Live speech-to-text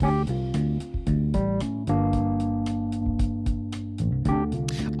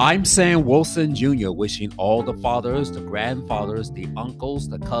I'm Sam Wilson Jr., wishing all the fathers, the grandfathers, the uncles,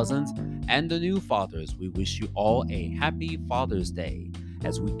 the cousins, and the new fathers, we wish you all a happy Father's Day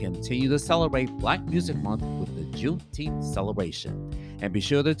as we continue to celebrate Black Music Month with the Juneteenth celebration. And be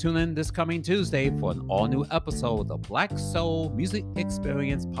sure to tune in this coming Tuesday for an all-new episode of the Black Soul Music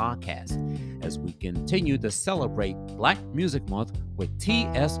Experience podcast as we continue to celebrate Black Music Month with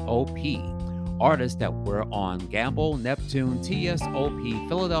TSOP. Artists that were on Gamble, Neptune, TSOP,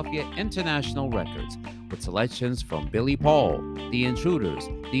 Philadelphia International Records, with selections from Billy Paul, The Intruders,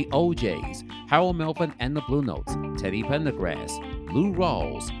 The OJs, Harold Melvin and the Blue Notes, Teddy Pendergrass, Lou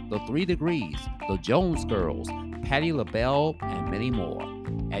Rawls, The 3 Degrees, The Jones Girls, Patti LaBelle, and many more.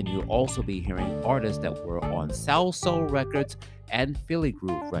 And you'll also be hearing artists that were on South Soul Records and Philly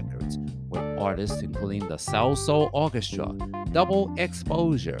Groove Records, with artists including the South Soul Orchestra, Double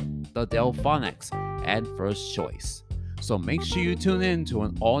Exposure, the Delphonics, and First Choice. So make sure you tune in to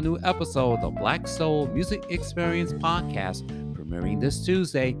an all-new episode of the Black Soul Music Experience podcast, premiering this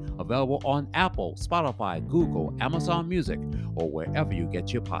Tuesday, available on Apple, Spotify, Google, Amazon Music, or wherever you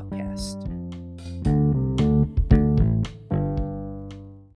get your podcast.